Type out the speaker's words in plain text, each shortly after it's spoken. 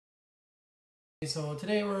So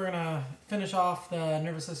today we're going to finish off the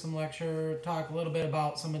nervous system lecture, talk a little bit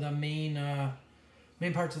about some of the main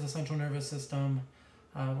parts of the central nervous system.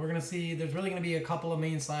 We're going to see there's really going to be a couple of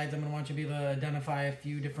main slides. I'm going to want you to be able to identify a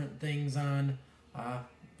few different things on. We're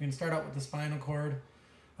going to start out with the spinal cord.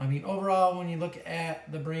 Overall, when you look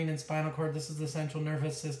at the brain and spinal cord, this is the central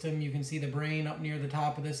nervous system. You can see the brain up near the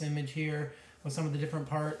top of this image here with some of the different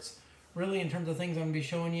parts. Really, in terms of things I'm going to be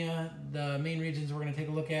showing you, the main regions we're going to take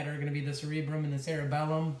a look at are going to be the cerebrum and the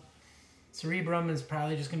cerebellum. Cerebrum is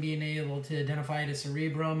probably just going to be able to identify it as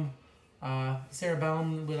cerebrum.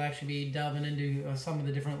 Cerebellum will actually be delving into some of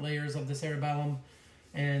the different layers of the cerebellum.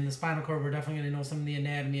 And the spinal cord, we're definitely going to know some of the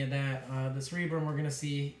anatomy of that. The cerebrum, we're going to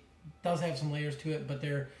see, does have some layers to it, but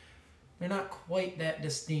they're not quite that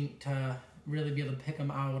distinct to really be able to pick them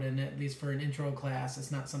out, and at least for an intro class, it's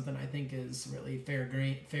not something I think is really fair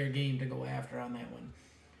game to go after on that one.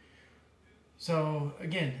 So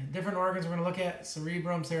again, different organs we're going to look at: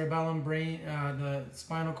 cerebrum, cerebellum, brain, the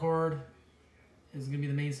spinal cord is going to be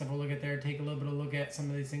the main stuff we'll look at there. Take a little bit of a look at some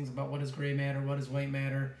of these things about what is gray matter, what is white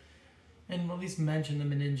matter, and we'll at least mention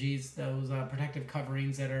the meninges, those protective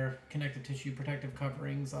coverings that are connective tissue protective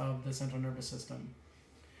coverings of the central nervous system.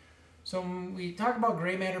 So when we talk about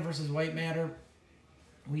gray matter versus white matter,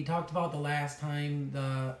 we talked about the last time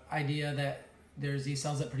the idea that there's these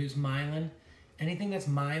cells that produce myelin. Anything that's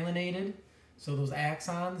myelinated, so those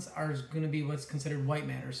axons, are going to be what's considered white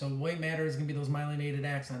matter. So white matter is going to be those myelinated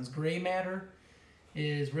axons. Gray matter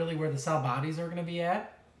is really where the cell bodies are going to be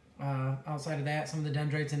at. Outside of that, some of the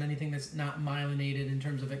dendrites and anything that's not myelinated in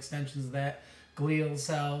terms of extensions of that, glial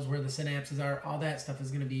cells, where the synapses are, all that stuff is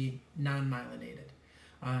going to be non-myelinated.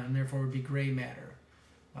 And therefore would be gray matter.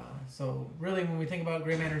 So really, when we think about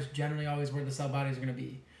gray matter, it's generally always where the cell bodies are going to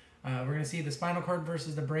be. We're going to see the spinal cord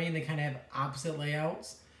versus the brain. They kind of have opposite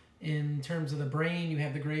layouts. In terms of the brain, you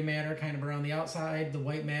have the gray matter kind of around the outside, the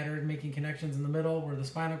white matter making connections in the middle, where the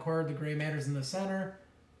spinal cord, the gray matter is in the center,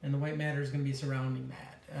 and the white matter is going to be surrounding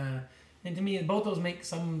that. And to me, both those make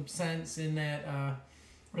some sense in that,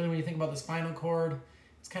 really when you think about the spinal cord,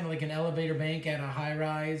 it's kind of like an elevator bank at a high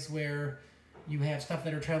rise where you have stuff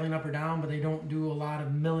that are traveling up or down, but they don't do a lot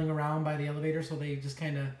of milling around by the elevator, so they just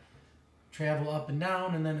kind of travel up and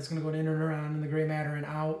down, and then it's going to go to interneuron in the gray matter and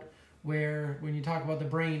out, where when you talk about the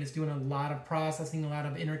brain, it's doing a lot of processing, a lot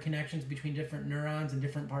of interconnections between different neurons and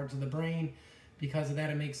different parts of the brain. Because of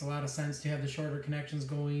that, it makes a lot of sense to have the shorter connections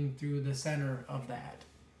going through the center of that.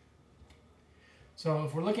 So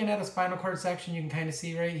if we're looking at a spinal cord section, you can kind of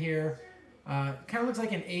see right here, kind of looks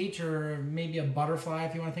like an H or maybe a butterfly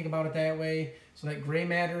if you want to think about it that way. So that gray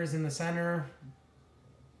matter is in the center,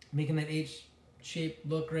 making that H-shaped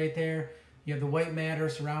look right there. You have the white matter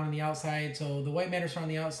surrounding the outside. So the white matter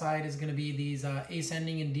surrounding the outside is going to be these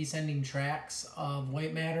ascending and descending tracks of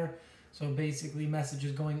white matter. So basically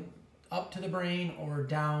messages going up to the brain or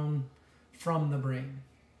down from the brain.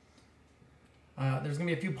 There's going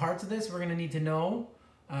to be a few parts of this we're going to need to know.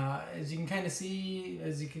 As you can kind of see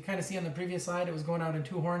on the previous slide, it was going out in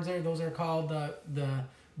two horns there. Those are called the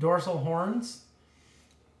dorsal horns,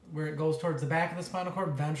 where it goes towards the back of the spinal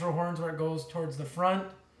cord. Ventral horns, where it goes towards the front.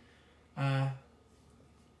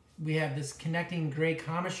 We have this connecting gray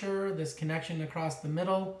commissure, this connection across the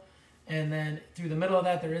middle, and then through the middle of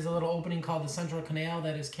that there is a little opening called the central canal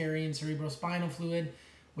that is carrying cerebrospinal fluid,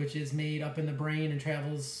 which is made up in the brain and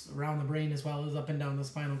travels around the brain as well as up and down the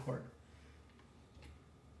spinal cord.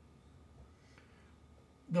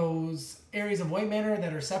 Those areas of white matter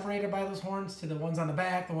that are separated by those horns to the ones on the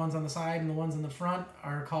back, the ones on the side, and the ones in the front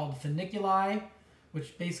are called funiculi,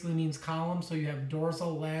 which basically means columns. So you have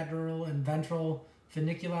dorsal, lateral, and ventral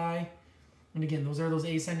funiculi. And again, those are those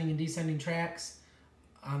ascending and descending tracks.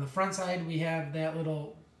 On the front side, we have that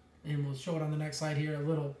little, and we'll show it on the next slide here, a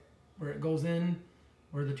little where it goes in,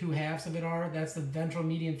 where the two halves of it are. That's the ventral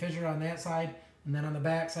median fissure on that side. And then on the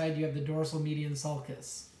back side, you have the dorsal median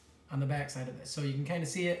sulcus on the back side of this. So you can kind of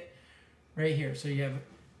see it right here. So you have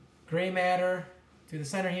gray matter through the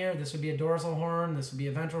center here. This would be a dorsal horn. This would be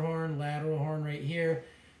a ventral horn, lateral horn right here.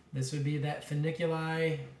 This would be that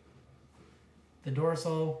funiculi, the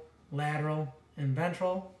dorsal, lateral, and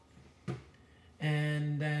ventral.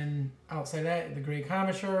 And then outside of that, the gray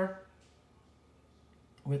commissure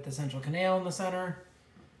with the central canal in the center.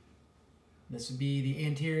 This would be the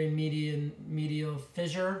anterior medial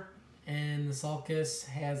fissure. And the sulcus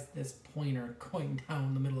has this pointer going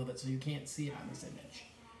down the middle of it, so you can't see it on this image.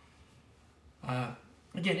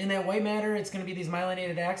 Again, in that white matter, it's going to be these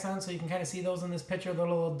myelinated axons, so you can kind of see those in this picture, the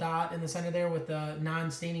little dot in the center there with the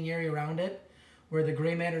non-staining area around it, where the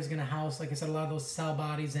gray matter is going to house, like I said, a lot of those cell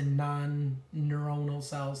bodies and non-neuronal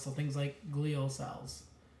cells, so things like glial cells.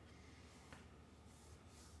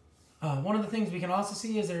 One of the things we can also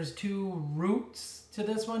see is there's two roots to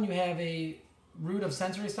this one. You have a root of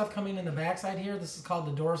sensory stuff coming in the backside here. This is called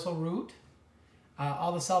the dorsal root.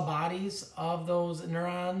 All the cell bodies of those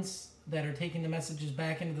neurons that are taking the messages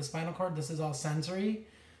back into the spinal cord, this is all sensory.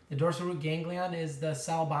 The dorsal root ganglion is the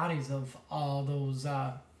cell bodies of all those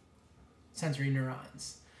sensory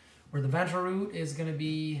neurons. Where the ventral root is going to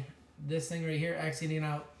be this thing right here, exiting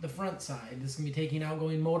out the front side. This is going to be taking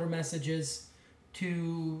outgoing motor messages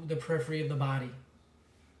to the periphery of the body.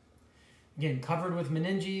 Again, covered with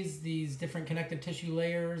meninges, these different connective tissue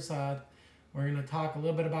layers. We're going to talk a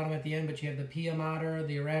little bit about them at the end, but you have the pia mater,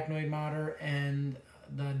 the arachnoid mater, and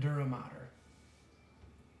the dura mater.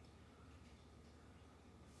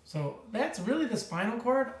 So that's really the spinal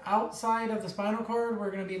cord. Outside of the spinal cord,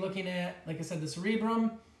 we're going to be looking at, like I said, the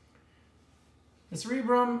cerebrum. The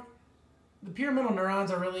cerebrum, the pyramidal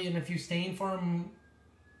neurons are really, and if you stain for them,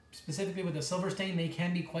 specifically with a silver stain, they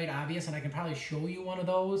can be quite obvious, and I can probably show you one of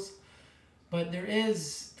those. But there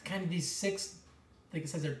is kind of these 6, like it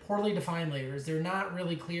says, they're poorly defined layers. They're not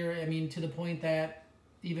really clear. I mean, to the point that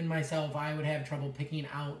even myself, I would have trouble picking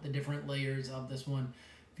out the different layers of this one.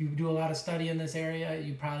 If you do a lot of study in this area,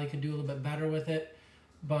 you probably could do a little bit better with it.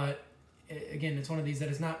 But again, it's one of these that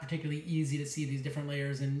is not particularly easy to see these different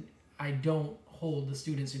layers, and I don't hold the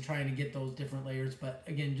students in trying to get those different layers. But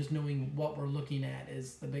again, just knowing what we're looking at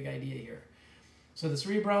is the big idea here. So the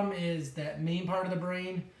cerebrum is that main part of the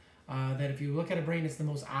brain. That if you look at a brain, it's the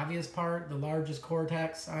most obvious part, the largest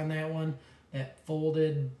cortex on that one, that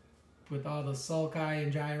folded with all the sulci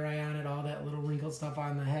and gyri on it, all that little wrinkled stuff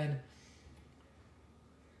on the head.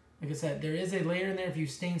 Like I said, there is a layer in there if you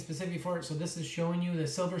stain specifically for it. So this is showing you the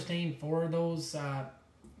silver stain for those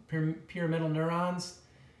pyramidal neurons.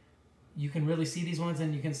 You can really see these ones,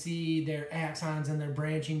 and you can see their axons and their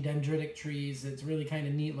branching dendritic trees. It's really kind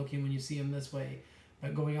of neat looking when you see them this way,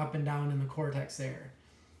 but going up and down in the cortex there.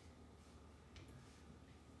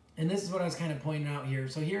 And this is what I was kind of pointing out here.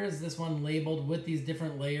 So here is this one labeled with these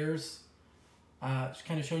different layers. Just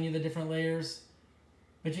kind of showing you the different layers.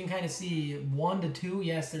 But you can kind of see 1 to 2,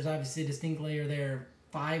 yes, there's obviously a distinct layer there.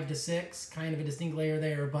 5 to 6, kind of a distinct layer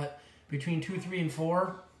there. But between 2, 3, and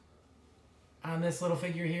 4, on this little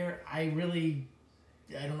figure here, I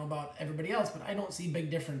don't know about everybody else, but I don't see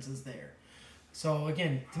big differences there. So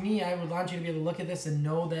again, to me, I would want you to be able to look at this and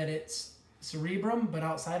know that it's cerebrum, but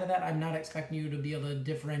outside of that, I'm not expecting you to be able to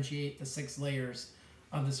differentiate the 6 layers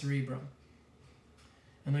of the cerebrum.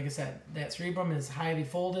 And like I said, that cerebrum is highly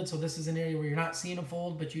folded, so this is an area where you're not seeing a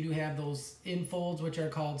fold, but you do have those infolds, which are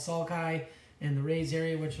called sulci, and the raised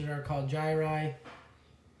area, which are called gyri,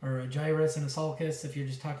 or a gyrus and a sulcus, if you're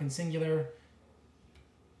just talking singular.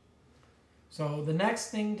 So the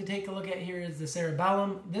next thing to take a look at here is the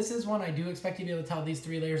cerebellum. This is one I do expect you to be able to tell these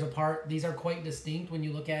 3 layers apart. These are quite distinct when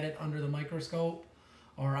you look at it under the microscope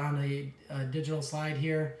or on a digital slide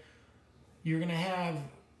here. You're going to have,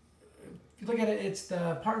 if you look at it, it's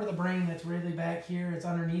the part of the brain that's really back here. It's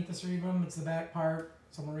underneath the cerebrum. It's the back part,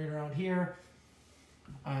 somewhere right around here.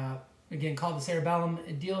 Again, called the cerebellum.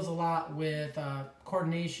 It deals a lot with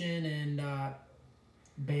coordination and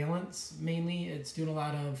balance, mainly. It's doing a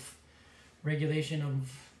lot of regulation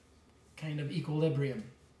of kind of equilibrium.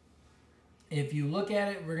 If you look at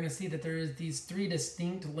it, we're going to see that there is these 3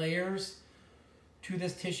 distinct layers to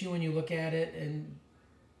this tissue when you look at it and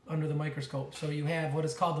under the microscope. So you have what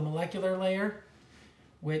is called the molecular layer,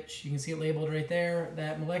 which you can see it labeled right there.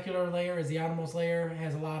 That molecular layer is the outermost layer,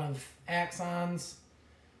 has a lot of axons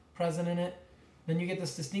present in it. Then you get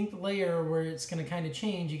this distinct layer where it's going to kind of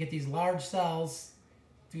change. You get these large cells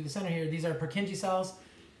through the center here. These are Purkinje cells.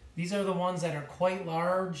 These are the ones that are quite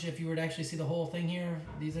large. If you were to actually see the whole thing here,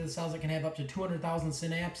 these are the cells that can have up to 200,000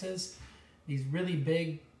 synapses. These really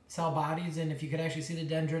big cell bodies, and if you could actually see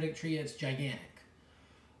the dendritic tree, it's gigantic.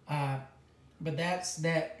 But that's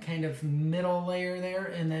that kind of middle layer there,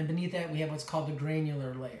 and then beneath that we have what's called the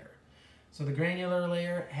granular layer. So the granular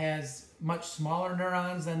layer has much smaller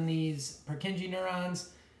neurons than these Purkinje neurons.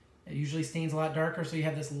 It usually stains a lot darker, so you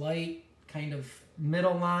have this light kind of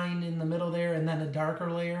middle line in the middle there, and then a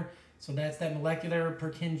darker layer. So that's that molecular,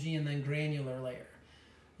 Purkinje, and then granular layer.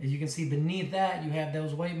 As you can see beneath that, you have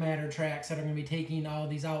those white matter tracts that are going to be taking all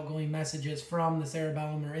these outgoing messages from the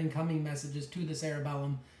cerebellum, or incoming messages to the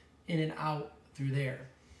cerebellum, in and out through there.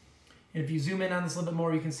 And if you zoom in on this a little bit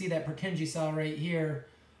more, you can see that Purkinje cell right here.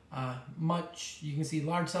 You can see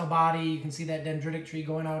large cell body, you can see that dendritic tree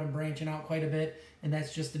going out and branching out quite a bit, and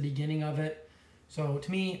that's just the beginning of it. So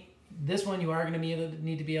to me, this one you are going to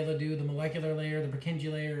need to be able to do the molecular layer, the Purkinje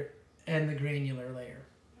layer, and the granular layer.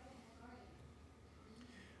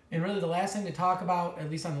 And really the last thing to talk about,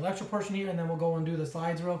 at least on the lecture portion here, and then we'll go and do the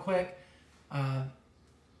slides real quick.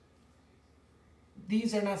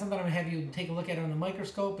 These are not something I'm going to have you take a look at on the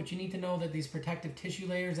microscope, but you need to know that these protective tissue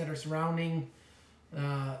layers that are surrounding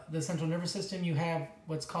the central nervous system, you have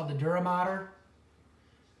what's called the dura mater.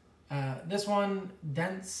 This one,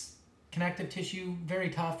 dense connective tissue, very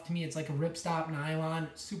tough. To me, it's like a ripstop nylon,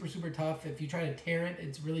 super, super tough. If you try to tear it,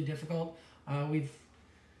 it's really difficult. When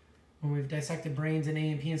we've dissected brains and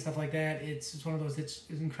A&P and stuff like that, it's just one of those, it's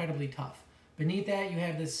incredibly tough. Beneath that, you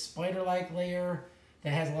have this spider-like layer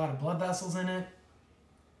that has a lot of blood vessels in it,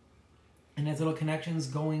 and has little connections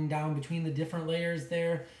going down between the different layers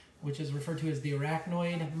there, which is referred to as the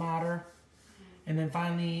arachnoid mater. And then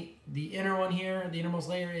finally, the inner one here, the innermost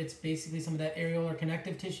layer, it's basically some of that areolar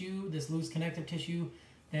connective tissue, this loose connective tissue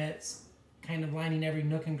that's kind of lining every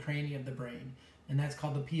nook and cranny of the brain, and that's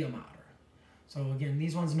called the pia mater. So again,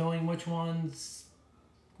 these ones, knowing which ones,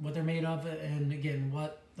 what they're made of, and again,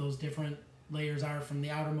 what those different layers are from the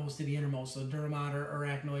outermost to the innermost. So dura mater,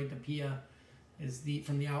 arachnoid, the pia is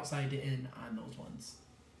from the outside to in on those ones.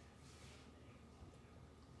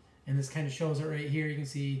 And this kind of shows it right here. You can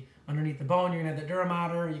see underneath the bone, you're going to have the dura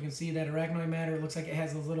mater. You can see that arachnoid mater. It looks like it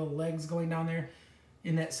has those little legs going down there.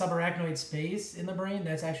 In that subarachnoid space in the brain,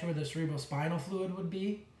 that's actually where the cerebrospinal fluid would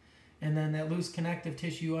be. And then that loose connective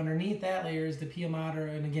tissue underneath that layer is the pia mater.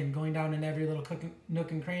 And again, going down in every little nook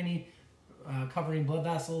and cranny, covering blood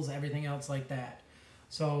vessels, everything else like that.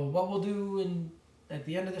 So what we'll do at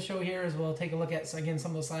the end of the show here is we'll take a look at, again,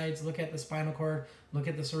 some of the slides, look at the spinal cord, look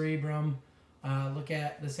at the cerebrum, look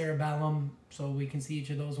at the cerebellum, so we can see each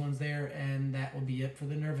of those ones there, and that will be it for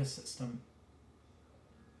the nervous system.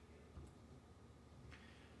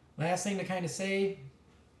 Last thing to kind of say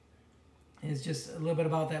is just a little bit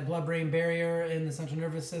about that blood-brain barrier in the central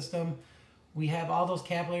nervous system. We have all those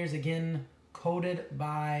capillaries, again, coated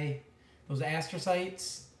by those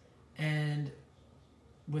astrocytes, and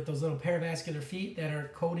with those little paravascular feet that are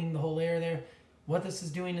coating the whole layer there. What this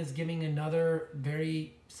is doing is giving another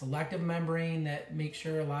very selective membrane that makes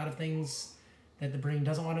sure a lot of things that the brain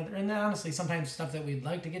doesn't want to, and then honestly, sometimes stuff that we'd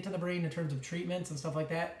like to get to the brain in terms of treatments and stuff like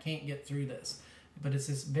that can't get through this. But it's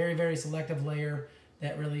this very, very selective layer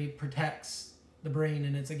that really protects the brain,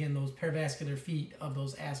 and it's, again, those paravascular feet of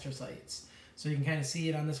those astrocytes. So you can kind of see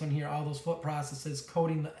it on this one here, all those foot processes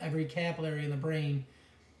coating every capillary in the brain,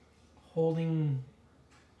 holding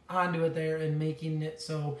onto it there and making it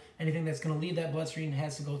so anything that's going to leave that bloodstream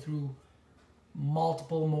has to go through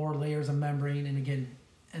multiple more layers of membrane, and again,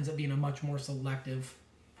 ends up being a much more selective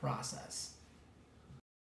process.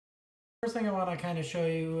 First thing I want to kind of show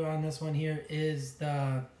you on this one here is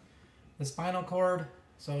the spinal cord.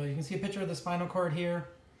 So you can see a picture of the spinal cord here.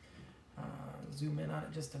 Zoom in on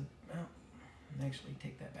it just to, well, actually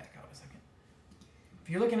take that back out a second. If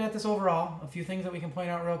you're looking at this overall, a few things that we can point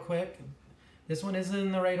out real quick. This one is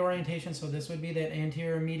in the right orientation, so this would be that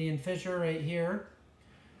anterior median fissure right here.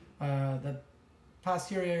 The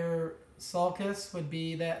posterior sulcus would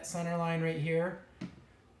be that center line right here.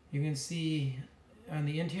 You can see on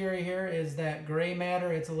the interior here is that gray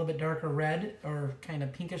matter. It's a little bit darker red or kind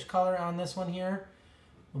of pinkish color on this one here.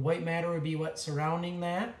 The white matter would be what's surrounding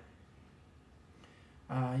that.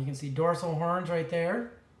 You can see dorsal horns right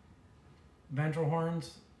there. Ventral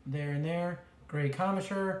horns there and there. Gray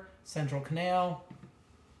commissure, central canal.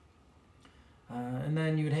 And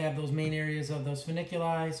then you would have those main areas of those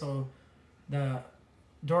funiculi. So the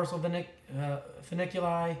dorsal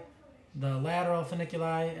funiculi, the lateral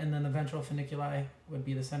funiculi, and then the ventral funiculi would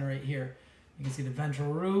be the center right here. You can see the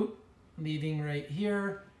ventral root leaving right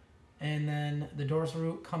here, and then the dorsal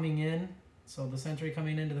root coming in. So the sensory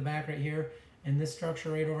coming into the back right here. And this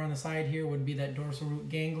structure right over on the side here would be that dorsal root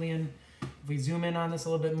ganglion. If we zoom in on this a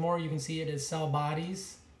little bit more, you can see it is cell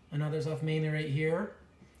bodies and other stuff mainly right here.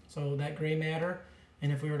 So that gray matter.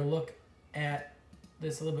 And if we were to look at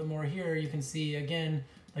this a little bit more here, you can see, again,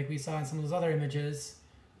 like we saw in some of those other images,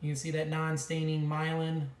 you can see that non-staining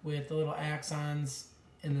myelin with the little axons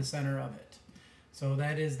in the center of it. So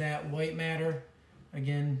that is that white matter.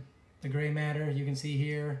 Again, the gray matter, you can see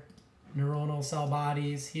here, neuronal cell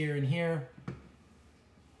bodies here and here,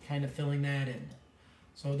 kind of filling that in.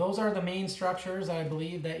 So those are the main structures I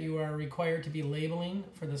believe that you are required to be labeling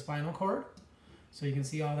for the spinal cord. So you can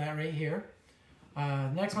see all that right here.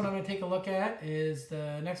 Next one I'm going to take a look at is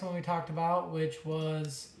the next one we talked about, which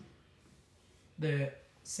was the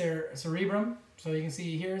cerebrum. So you can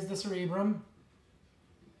see here's the cerebrum.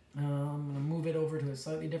 I'm going to move it over to a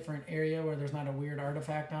slightly different area where there's not a weird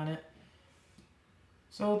artifact on it.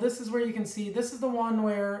 So this is where you can see, this is the one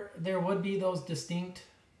where there would be those distinct,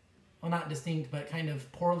 well, not distinct, but kind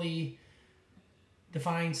of poorly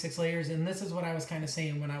defined 6 layers, and this is what I was kind of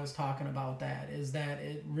saying when I was talking about that, is that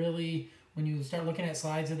it really, when you start looking at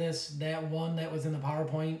slides of this, that one that was in the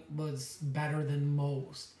PowerPoint was better than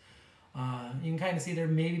most. You can kind of see there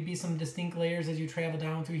maybe be some distinct layers as you travel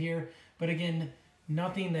down through here, but again,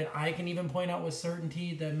 nothing that I can even point out with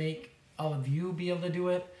certainty that make all of you be able to do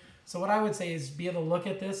it. So what I would say is be able to look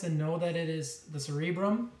at this and know that it is the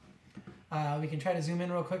cerebrum. We can try to zoom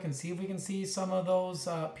in real quick and see if we can see some of those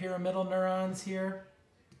pyramidal neurons here.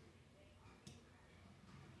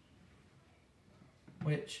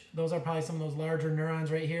 Which, those are probably some of those larger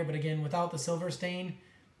neurons right here. But again, without the silver stain,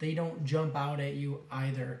 they don't jump out at you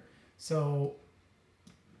either. So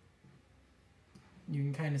you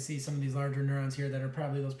can kind of see some of these larger neurons here that are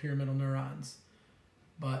probably those pyramidal neurons.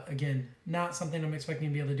 But again, not something I'm expecting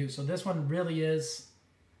to be able to do. So this one really is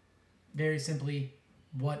very simply,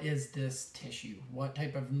 what is this tissue? What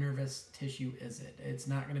type of nervous tissue is it? It's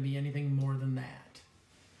not going to be anything more than that.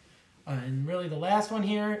 And really the last one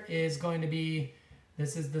here is going to be,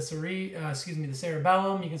 this is the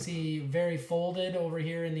cerebellum. You can see very folded over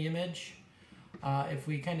here in the image. If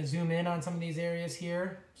we kind of zoom in on some of these areas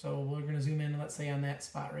here, so we're going to zoom in, let's say on that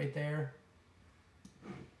spot right there.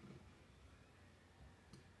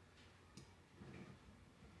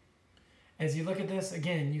 As you look at this,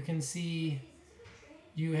 again, you can see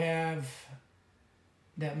you have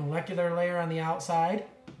that molecular layer on the outside.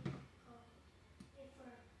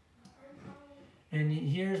 And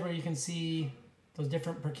here's where you can see those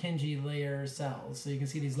different Purkinje layer cells. So you can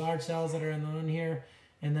see these large cells that are in the one here,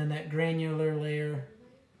 and then that granular layer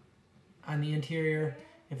on the interior.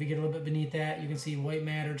 If we get a little bit beneath that, you can see white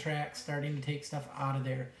matter tracks starting to take stuff out of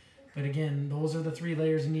there. But again, those are the 3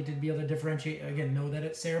 layers you need to be able to differentiate. Again, know that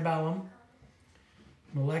it's cerebellum.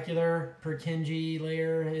 Molecular Purkinje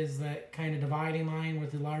layer is that kind of dividing line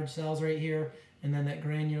with the large cells right here, and then that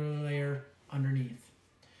granular layer underneath.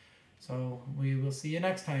 So we will see you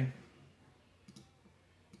next time.